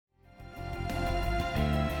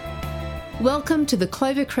Welcome to the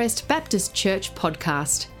Clovercrest Baptist Church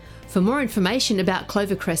podcast. For more information about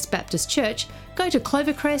Clovercrest Baptist Church, go to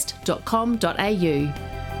clovercrest.com.au.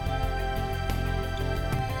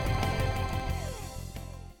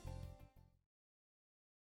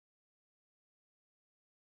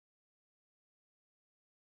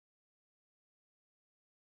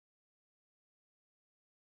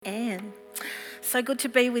 Anne. So good to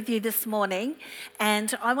be with you this morning,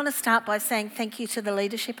 and I want to start by saying thank you to the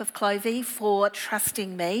leadership of Clovey for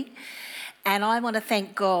trusting me, and I want to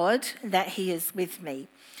thank God that He is with me,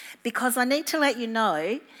 because I need to let you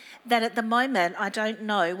know that at the moment I don't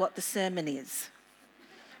know what the sermon is.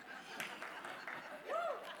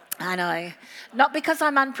 I know, not because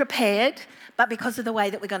I'm unprepared, but because of the way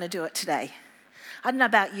that we're going to do it today. I don't know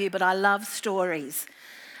about you, but I love stories.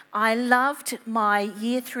 I loved my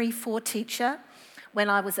Year 3-4 teacher when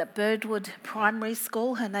I was at Birdwood Primary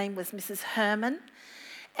School. Her name was Mrs. Herman.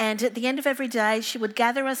 And at the end of every day, she would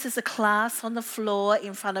gather us as a class on the floor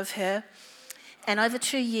in front of her. And over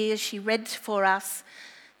 2 years, she read for us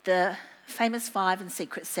the Famous Five and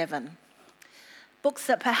Secret Seven. Books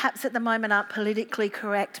that perhaps at the moment aren't politically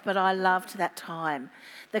correct, but I loved that time.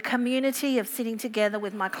 The community of sitting together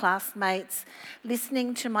with my classmates,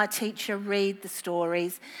 listening to my teacher read the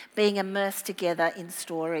stories, being immersed together in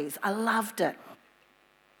stories. I loved it.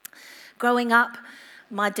 Growing up,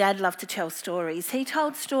 my dad loved to tell stories. He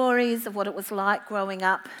told stories of what it was like growing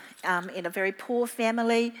up in a very poor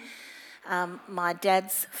family. My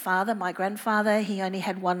dad's father, my grandfather, he only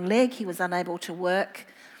had one leg. He was unable to work.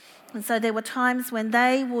 And so there were times when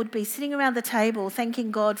they would be sitting around the table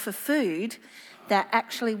thanking God for food that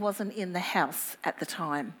actually wasn't in the house at the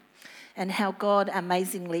time, and how God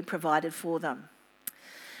amazingly provided for them.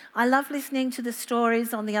 I love listening to the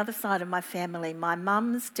stories on the other side of my family. My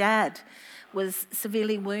mum's dad was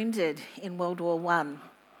severely wounded in World War I,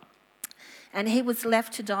 and he was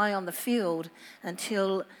left to die on the field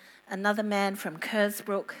until another man from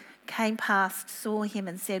Kersbrook came past, saw him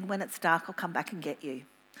and said, "When it's dark, I'll come back and get you."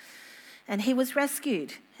 And he was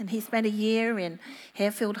rescued, and he spent a year in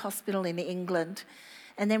Harefield Hospital in England,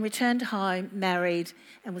 and then returned home, married,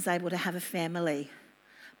 and was able to have a family.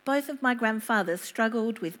 Both of my grandfathers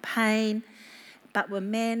struggled with pain, but were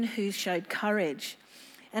men who showed courage.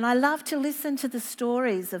 And I love to listen to the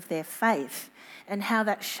stories of their faith and how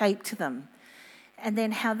that shaped them, and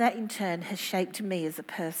then how that in turn has shaped me as a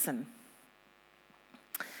person.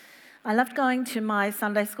 I loved going to my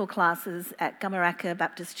Sunday school classes at Gumaraka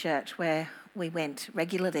Baptist Church, where we went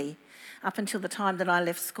regularly up until the time that I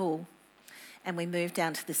left school and we moved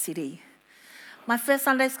down to the city. My first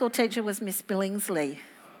Sunday school teacher was Miss Billingsley,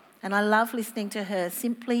 and I love listening to her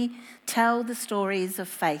simply tell the stories of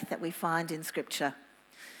faith that we find in Scripture.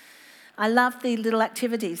 I loved the little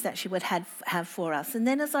activities that she would have for us. And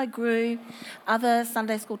then as I grew, other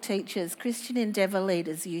Sunday school teachers, Christian Endeavour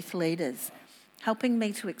leaders, youth leaders, helping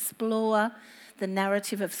me to explore the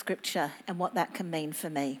narrative of Scripture and what that can mean for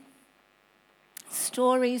me.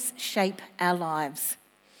 Stories shape our lives.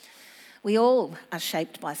 We all are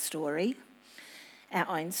shaped by story. Our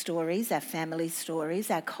own stories, our family stories,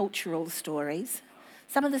 our cultural stories.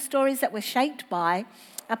 Some of the stories that we're shaped by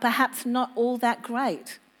are perhaps not all that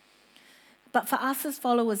great. But for us as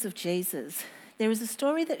followers of Jesus, there is a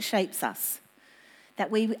story that shapes us, that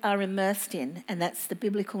we are immersed in, and that's the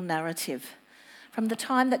biblical narrative. From the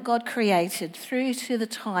time that God created through to the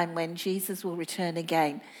time when Jesus will return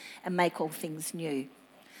again and make all things new.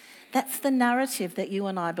 That's the narrative that you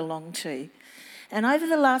and I belong to. And over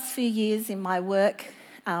the last few years in my work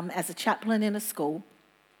as a chaplain in a school,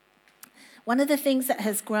 one of the things that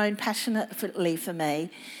has grown passionately for me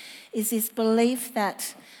is this belief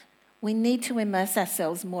that we need to immerse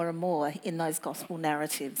ourselves more and more in those gospel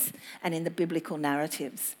narratives and in the biblical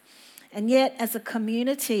narratives. And yet, as a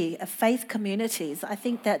community, of faith communities, I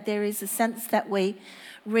think that there is a sense that we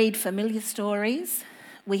read familiar stories,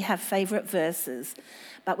 we have favourite verses,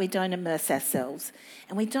 but we don't immerse ourselves.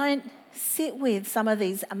 And we don't sit with some of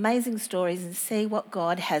these amazing stories and see what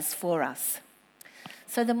God has for us.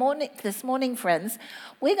 So this morning, friends,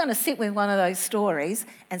 we're going to sit with one of those stories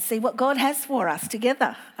and see what God has for us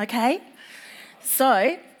together, okay?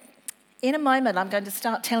 So, in a moment, I'm going to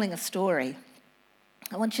start telling a story.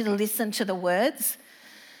 I want you to listen to the words,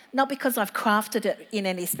 not because I've crafted it in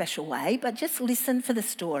any special way, but just listen for the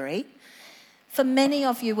story. For many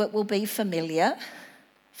of you, it will be familiar.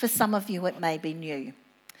 For some of you, it may be new.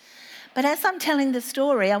 But as I'm telling the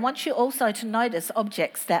story, I want you also to notice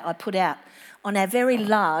objects that I put out on our very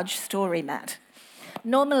large story mat.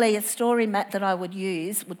 Normally, a story mat that I would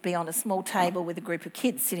use would be on a small table with a group of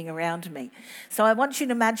kids sitting around me. So I want you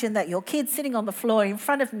to imagine that your kid's sitting on the floor in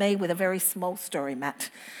front of me with a very small story mat,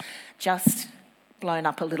 just blown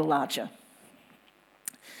up a little larger.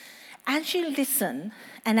 As you listen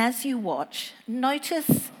and as you watch,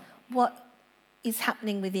 notice what is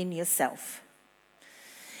happening within yourself.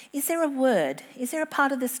 Is there a word? Is there a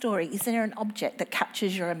part of the story? Is there an object that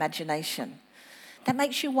captures your imagination? That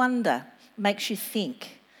makes you wonder, makes you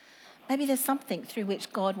think. Maybe there's something through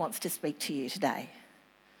which God wants to speak to you today.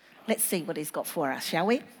 Let's see what he's got for us, shall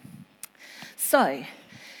we? So,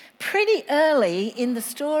 pretty early in the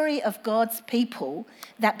story of God's people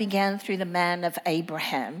that began through the man of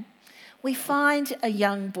Abraham, we find a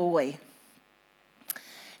young boy.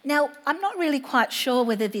 Now, I'm not really quite sure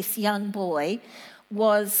whether this young boy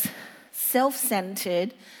was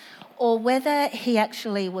self-centred or whether he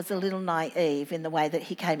actually was a little naive in the way that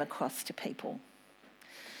he came across to people.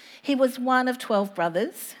 He was one of 12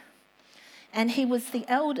 brothers, and he was the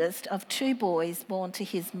eldest of 2 boys born to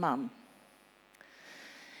his mum.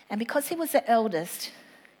 And because he was the eldest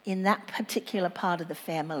in that particular part of the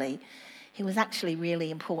family, he was actually really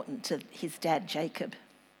important to his dad, Jacob.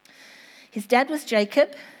 His dad was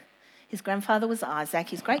Jacob, his grandfather was Isaac,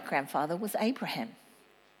 his great-grandfather was Abraham.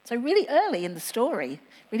 So really early in the story,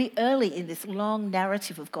 really early in this long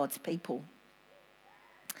narrative of God's people.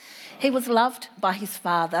 He was loved by his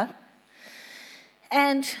father,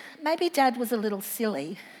 and maybe Dad was a little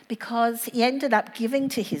silly because he ended up giving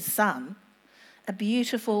to his son a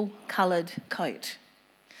beautiful coloured coat.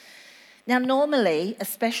 Now, normally, a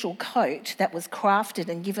special coat that was crafted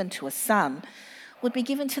and given to a son would be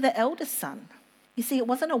given to the eldest son. You see, it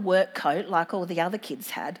wasn't a work coat like all the other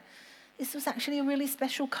kids had. This was actually a really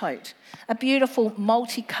special coat, a beautiful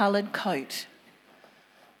multicoloured coat.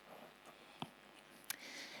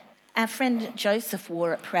 Our friend Joseph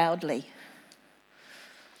wore it proudly.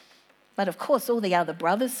 But of course, all the other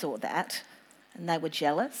brothers saw that, and they were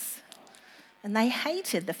jealous, and they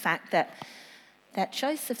hated the fact that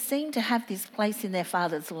Joseph seemed to have this place in their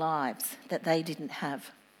father's lives that they didn't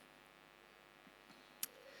have.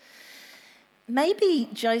 Maybe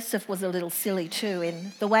Joseph was a little silly too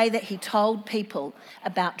in the way that he told people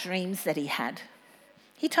about dreams that he had.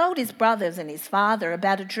 He told his brothers and his father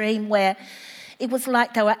about a dream where it was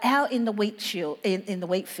like they were out in the wheat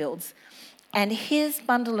fields, and his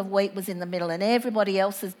bundle of wheat was in the middle and everybody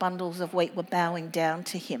else's bundles of wheat were bowing down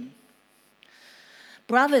to him.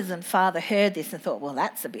 Brothers and father heard this and thought, well,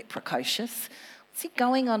 that's a bit precocious. What's he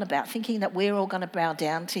going on about, thinking that we're all going to bow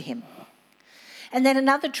down to him? And then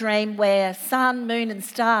another dream where sun, moon and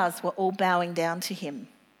stars were all bowing down to him.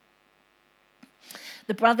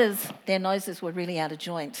 The brothers, their noses were really out of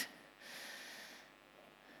joint.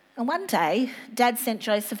 And one day, Dad sent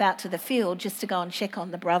Joseph out to the field just to go and check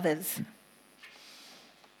on the brothers.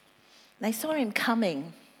 They saw him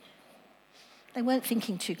coming. They weren't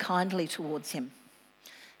thinking too kindly towards him.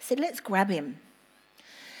 They said, let's grab him.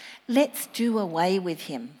 Let's do away with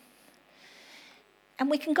him. And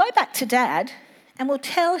we can go back to Dad and we'll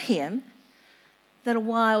tell him that a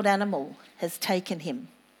wild animal has taken him.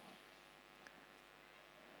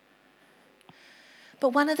 But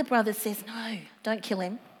one of the brothers says, no, don't kill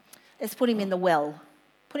him. Let's put him in the well.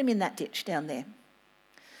 Put him in that ditch down there.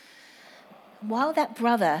 While that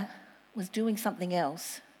brother was doing something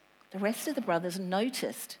else, the rest of the brothers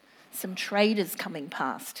noticed some traders coming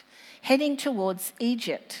past, heading towards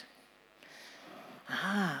Egypt.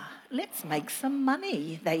 Let's make some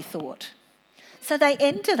money, they thought. So they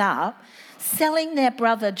ended up selling their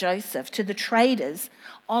brother Joseph to the traders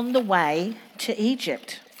on the way to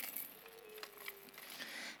Egypt.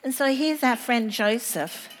 And so here's our friend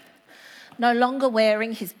Joseph, no longer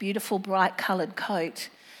wearing his beautiful bright coloured coat.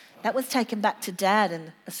 That was taken back to Dad,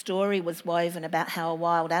 and a story was woven about how a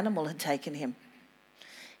wild animal had taken him.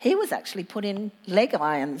 He was actually put in leg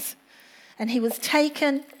irons, and he was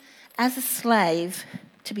taken as a slave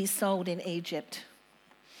to be sold in Egypt.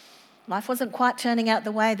 Life wasn't quite turning out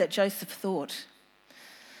the way that Joseph thought.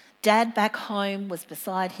 Dad back home was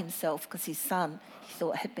beside himself because his son, he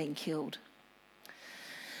thought, had been killed.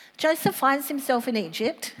 Joseph finds himself in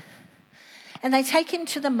Egypt, and they take him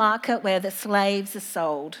to the market where the slaves are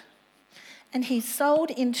sold. And he's sold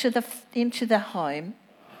into the home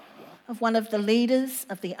of one of the leaders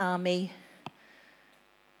of the army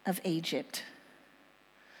of Egypt.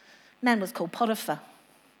 The man was called Potiphar.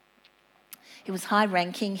 He was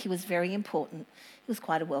high-ranking, he was very important, he was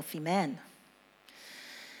quite a wealthy man.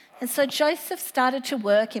 And so Joseph started to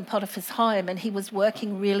work in Potiphar's home, and he was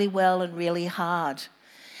working really well and really hard.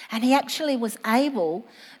 And he actually was able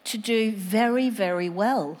to do very, very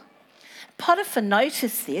well. Potiphar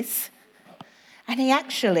noticed this, and he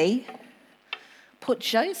actually put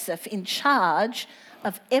Joseph in charge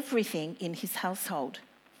of everything in his household.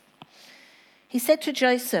 He said to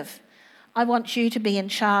Joseph, I want you to be in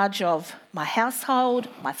charge of my household,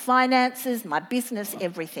 my finances, my business,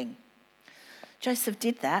 everything. Joseph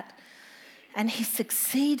did that, and he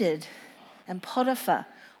succeeded, and Potiphar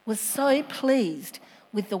was so pleased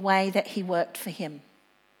with the way that he worked for him.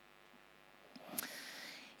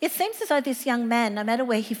 It seems as though this young man, no matter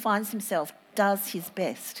where he finds himself, does his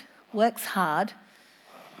best, works hard,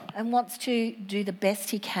 and wants to do the best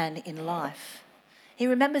he can in life. He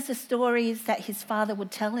remembers the stories that his father would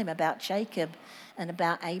tell him about Jacob and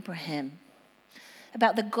about Abraham,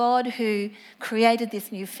 about the God who created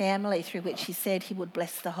this new family through which he said he would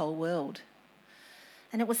bless the whole world.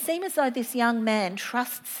 And it would seem as though this young man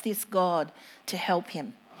trusts this God to help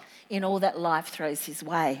him in all that life throws his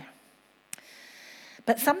way.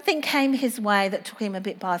 But something came his way that took him a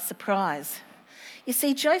bit by surprise. You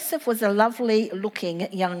see, Joseph was a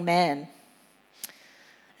lovely-looking young man.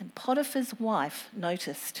 And Potiphar's wife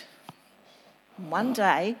noticed. One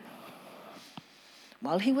day,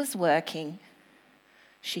 while he was working,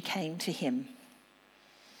 she came to him.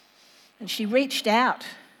 And she reached out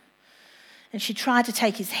and she tried to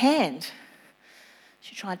take his hand.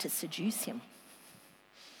 She tried to seduce him.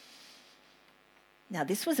 Now,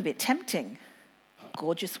 this was a bit tempting.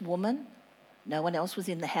 Gorgeous woman, no one else was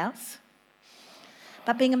in the house.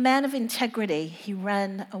 But being a man of integrity, he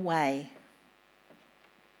ran away.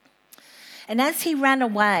 And as he ran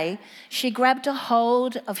away, she grabbed a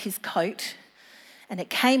hold of his coat and it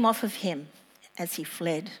came off of him as he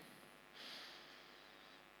fled.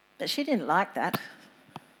 But she didn't like that.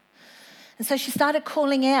 And so she started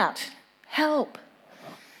calling out, help.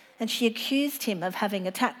 And she accused him of having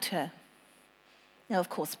attacked her. Now, of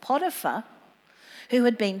course, Potiphar, who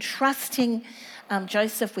had been trusting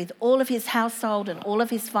Joseph with all of his household and all of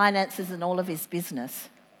his finances and all of his business,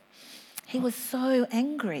 he was so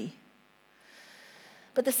angry.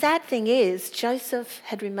 But the sad thing is, Joseph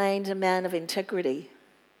had remained a man of integrity.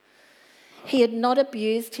 He had not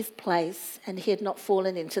abused his place and he had not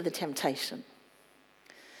fallen into the temptation.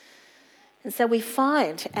 And so we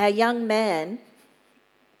find our young man,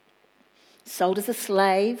 sold as a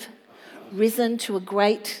slave, risen to a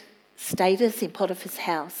great status in Potiphar's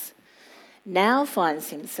house, now finds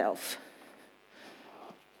himself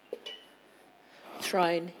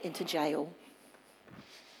thrown into jail.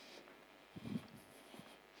 I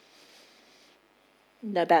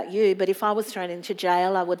don't know about you, but if I was thrown into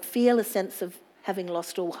jail, I would feel a sense of having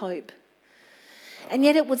lost all hope. And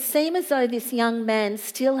yet it would seem as though this young man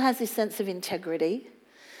still has this sense of integrity,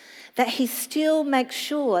 that he still makes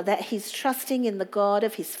sure that he's trusting in the God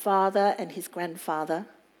of his father and his grandfather.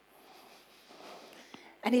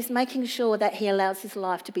 And he's making sure that he allows his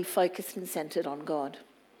life to be focused and centred on God.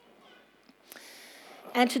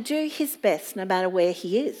 And to do his best no matter where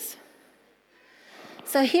he is.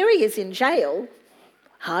 So here he is in jail,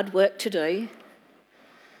 hard work to do,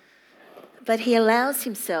 but he allows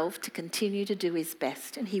himself to continue to do his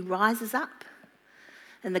best and he rises up.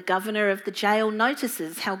 And the governor of the jail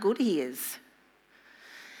notices how good he is.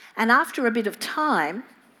 And after a bit of time,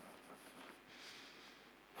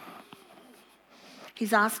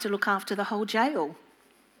 he's asked to look after the whole jail.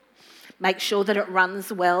 Make sure that it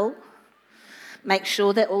runs well. Make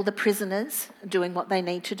sure that all the prisoners are doing what they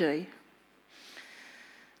need to do.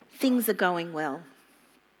 Things are going well.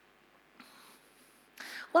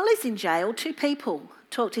 While he's in jail, two people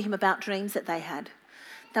talked to him about dreams that they had.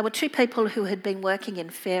 They were two people who had been working in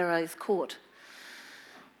Pharaoh's court.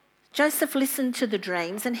 Joseph listened to the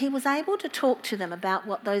dreams and he was able to talk to them about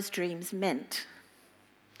what those dreams meant.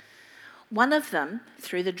 One of them,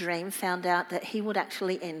 through the dream, found out that he would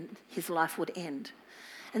actually end, his life would end.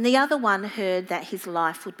 And the other one heard that his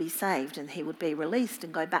life would be saved and he would be released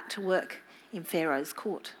and go back to work in Pharaoh's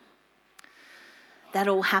court. That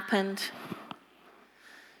all happened.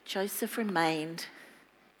 Joseph remained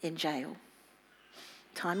in jail.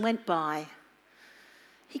 Time went by.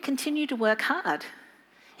 He continued to work hard.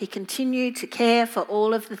 He continued to care for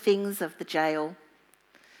all of the things of the jail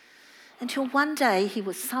until one day he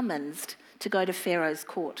was summoned to go to Pharaoh's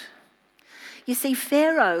court. You see,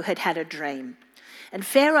 Pharaoh had had a dream, and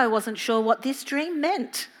Pharaoh wasn't sure what this dream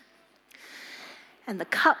meant. And the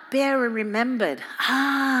cupbearer remembered,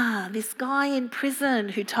 this guy in prison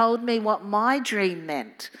who told me what my dream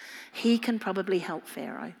meant, he can probably help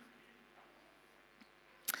Pharaoh.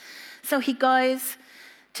 So he goes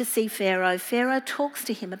to see Pharaoh, Pharaoh talks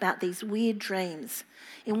to him about these weird dreams.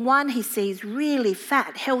 In one, he sees really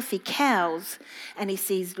fat, healthy cows, and he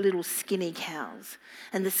sees little skinny cows.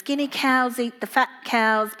 And the skinny cows eat the fat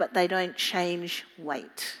cows, but they don't change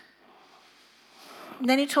weight. And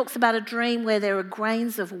then he talks about a dream where there are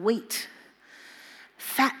grains of wheat,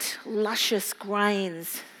 fat, luscious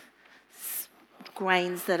grains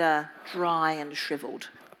that are dry and shriveled.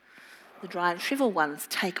 The dry and shriveled ones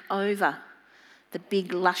take over the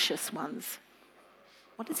big, luscious ones.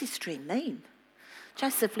 What does this dream mean?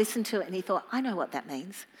 Joseph listened to it and he thought, I know what that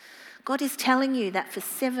means. God is telling you that for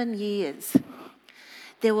 7 years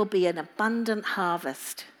there will be an abundant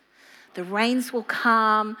harvest. The rains will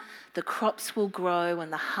come, the crops will grow,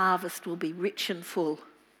 and the harvest will be rich and full.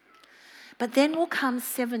 But then will come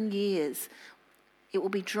 7 years. It will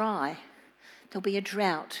be dry. There'll be a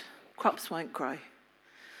drought. Crops won't grow.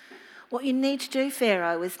 What you need to do,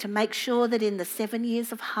 Pharaoh, is to make sure that in the 7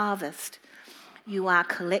 years of harvest, you are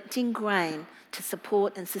collecting grain to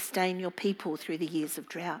support and sustain your people through the years of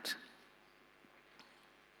drought.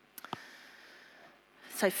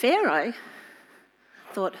 So Pharaoh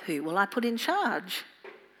thought, who will I put in charge?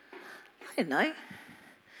 I don't know.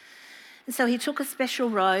 And so he took a special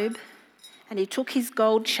robe and he took his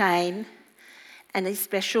gold chain and his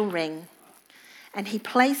special ring and he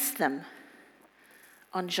placed them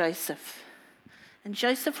on Joseph. And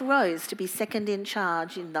Joseph rose to be second in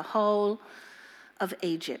charge in the whole of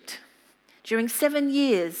Egypt. During 7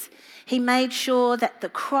 years, he made sure that the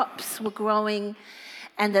crops were growing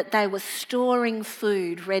and that they were storing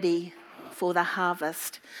food ready for the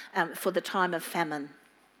harvest, for the time of famine.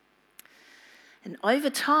 And over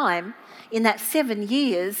time, in that 7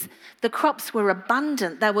 years, the crops were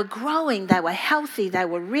abundant, they were growing, they were healthy, they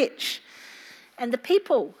were rich. And the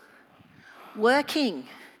people working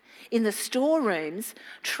in the storerooms,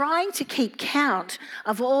 trying to keep count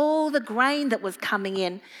of all the grain that was coming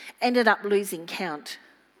in, ended up losing count.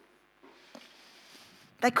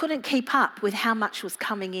 They couldn't keep up with how much was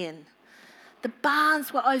coming in. The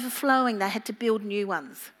barns were overflowing, they had to build new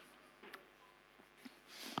ones.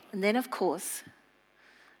 And then, of course,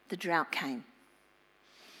 the drought came.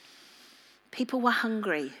 People were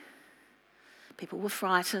hungry. People were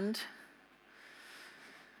frightened.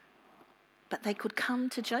 But they could come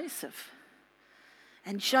to Joseph.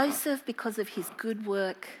 And Joseph, because of his good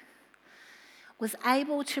work, was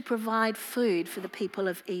able to provide food for the people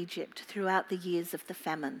of Egypt throughout the years of the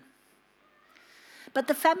famine. But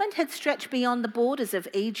the famine had stretched beyond the borders of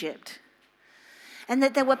Egypt, and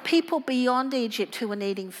that there were people beyond Egypt who were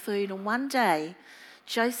needing food. And one day,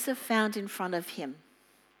 Joseph found in front of him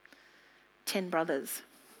 10 brothers,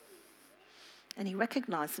 and he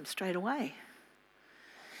recognised them straight away.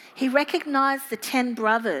 He recognised the 10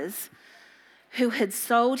 brothers who had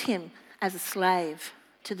sold him as a slave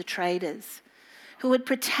to the traders, who had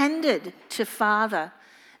pretended to father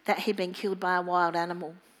that he'd been killed by a wild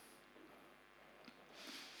animal.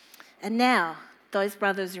 And now those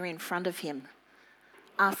brothers are in front of him,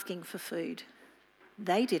 asking for food.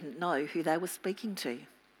 They didn't know who they were speaking to.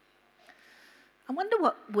 I wonder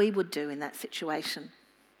what we would do in that situation.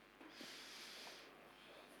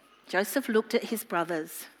 Joseph looked at his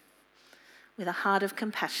brothers with a heart of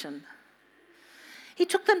compassion. He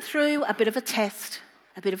took them through a bit of a test,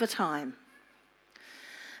 a bit of a time.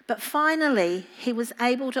 But finally, he was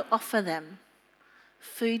able to offer them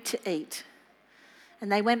food to eat.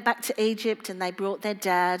 And they went back to Egypt and they brought their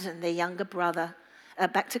dad and their younger brother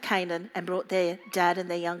back to Canaan and brought their dad and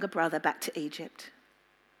their younger brother back to Egypt.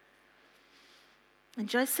 And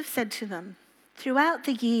Joseph said to them, throughout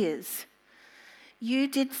the years, you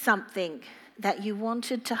did something that you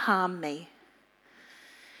wanted to harm me.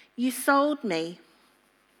 You sold me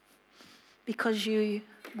because you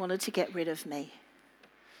wanted to get rid of me.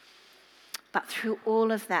 But through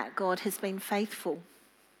all of that, God has been faithful.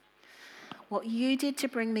 What you did to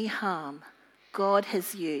bring me harm, God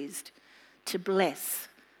has used to bless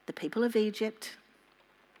the people of Egypt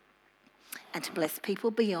and to bless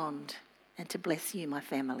people beyond and to bless you, my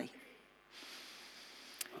family.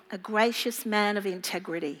 A gracious man of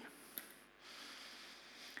integrity.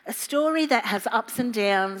 A story that has ups and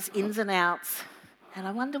downs, ins and outs, and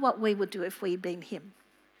I wonder what we would do if we'd been him.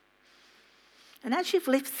 And as you've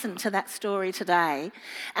listened to that story today,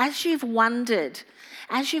 as you've wondered,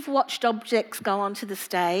 as you've watched objects go onto the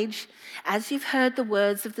stage, as you've heard the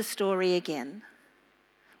words of the story again,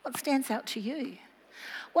 what stands out to you?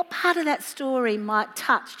 What part of that story might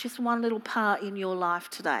touch just one little part in your life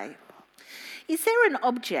today? Is there an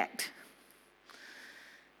object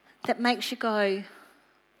that makes you go,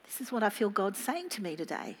 this is what I feel God's saying to me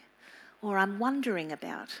today, or I'm wondering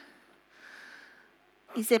about?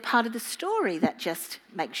 is there part of the story that just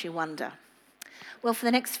makes you wonder? Well, for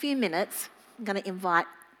the next few minutes, I'm going to invite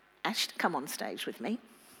Ash to come on stage with me.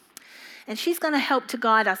 And she's going to help to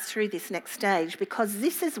guide us through this next stage, because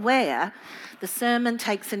this is where the sermon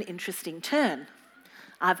takes an interesting turn.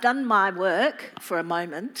 I've done my work for a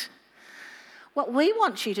moment. What we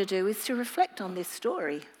want you to do is to reflect on this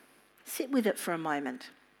story. Sit with it for a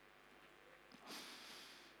moment.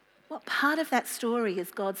 What part of that story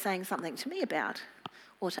is God saying something to me about,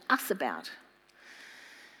 or to us about?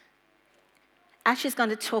 Ash is going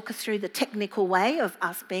to talk us through the technical way of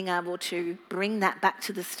us being able to bring that back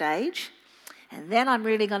to the stage. And then I'm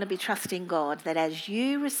really going to be trusting God that as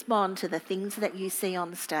you respond to the things that you see on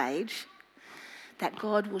the stage, that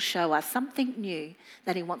God will show us something new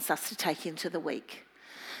that he wants us to take into the week.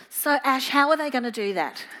 So Ash, how are they going to do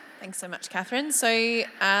that? Thanks so much, Catherine. So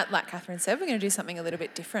like Catherine said, we're going to do something a little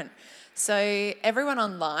bit different. So everyone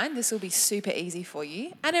online, this will be super easy for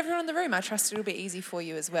you. And everyone in the room, I trust it'll be easy for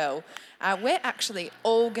you as well. We're actually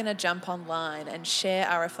all going to jump online and share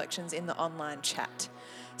our reflections in the online chat.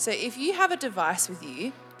 So if you have a device with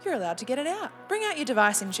you, you're allowed to get it out. Bring out your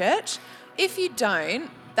device in church. If you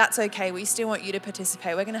don't, that's okay. We still want you to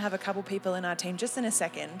participate. We're going to have a couple people in our team just in a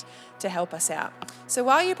second to help us out. So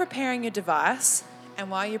while you're preparing your device, and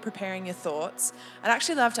while you're preparing your thoughts, I'd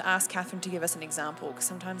actually love to ask Catherine to give us an example, because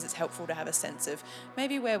sometimes it's helpful to have a sense of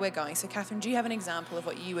maybe where we're going. So Catherine, do you have an example of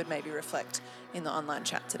what you would maybe reflect in the online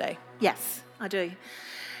chat today? Yes, I do.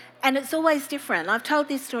 And it's always different. I've told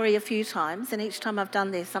this story a few times, and each time I've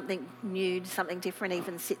done this, something new, something different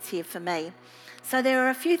even sits here for me. So there are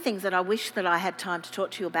a few things that I wish that I had time to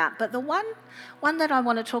talk to you about, but the one that I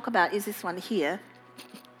want to talk about is this one here,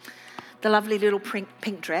 the lovely little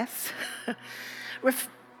pink dress.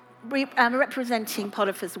 Representing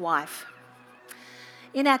Potiphar's wife.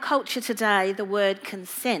 In our culture today, the word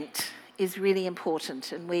consent is really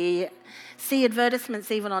important, and we see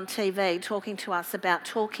advertisements even on TV talking to us about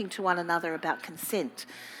talking to one another about consent,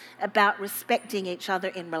 about respecting each other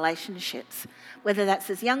in relationships, whether that's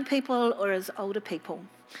as young people or as older people.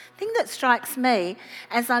 The thing that strikes me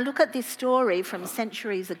as I look at this story from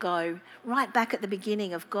centuries ago, right back at the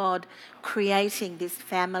beginning of God creating this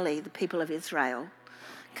family, the people of Israel,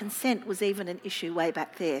 consent was even an issue way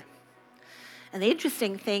back there. And the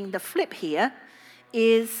interesting thing, the flip here,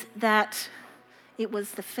 is that it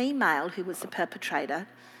was the female who was the perpetrator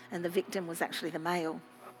and the victim was actually the male.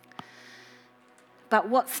 But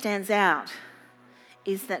what stands out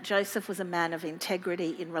is that Joseph was a man of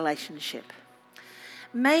integrity in relationship.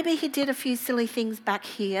 Maybe he did a few silly things back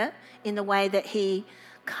here in the way that he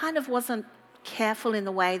kind of wasn't careful in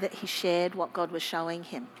the way that he shared what God was showing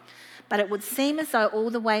him. But it would seem as though all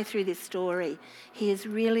the way through this story, he is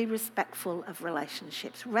really respectful of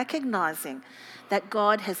relationships, recognising that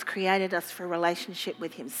God has created us for a relationship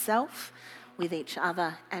with himself, with each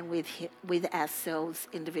other, and with ourselves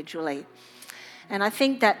individually. And I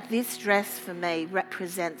think that this dress for me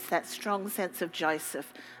represents that strong sense of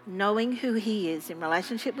Joseph, knowing who he is in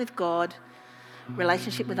relationship with God,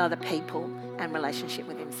 relationship with other people, and relationship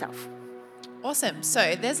with himself. Awesome.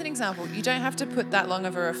 So there's an example. You don't have to put that long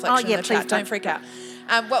of a reflection in the chat. Please don't freak out.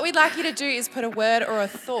 What we'd like you to do is put a word or a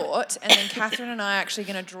thought, and then Catherine and I are actually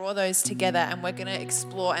going to draw those together, and we're going to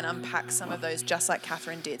explore and unpack some of those just like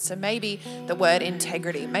Catherine did. So maybe the word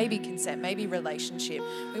integrity, maybe consent, maybe relationship.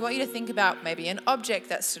 We want you to think about maybe an object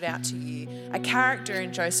that stood out to you, a character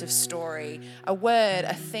in Joseph's story, a word,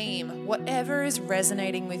 a theme, whatever is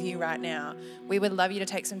resonating with you right now. We would love you to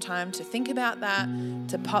take some time to think about that,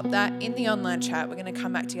 to pop that in the online chat. We're going to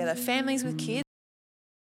come back together. Families with kids,